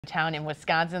Town in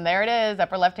Wisconsin. There it is,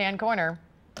 upper left-hand corner.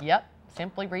 Yep,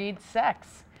 simply reads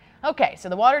sex. Okay, so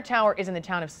the water tower is in the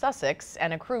town of Sussex,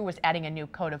 and a crew was adding a new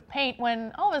coat of paint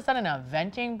when all of a sudden a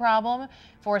venting problem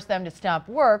forced them to stop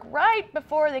work right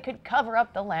before they could cover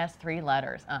up the last 3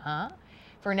 letters.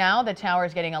 For now, the tower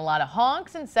is getting a lot of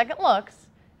honks and second looks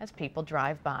as people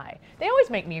drive by. They always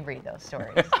make me read those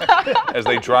stories. As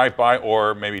they drive by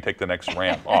or maybe take the next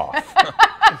ramp off.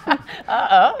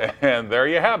 Uh-oh. And there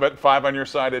you have it, 5 on your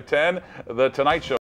side at 10. The Tonight Show.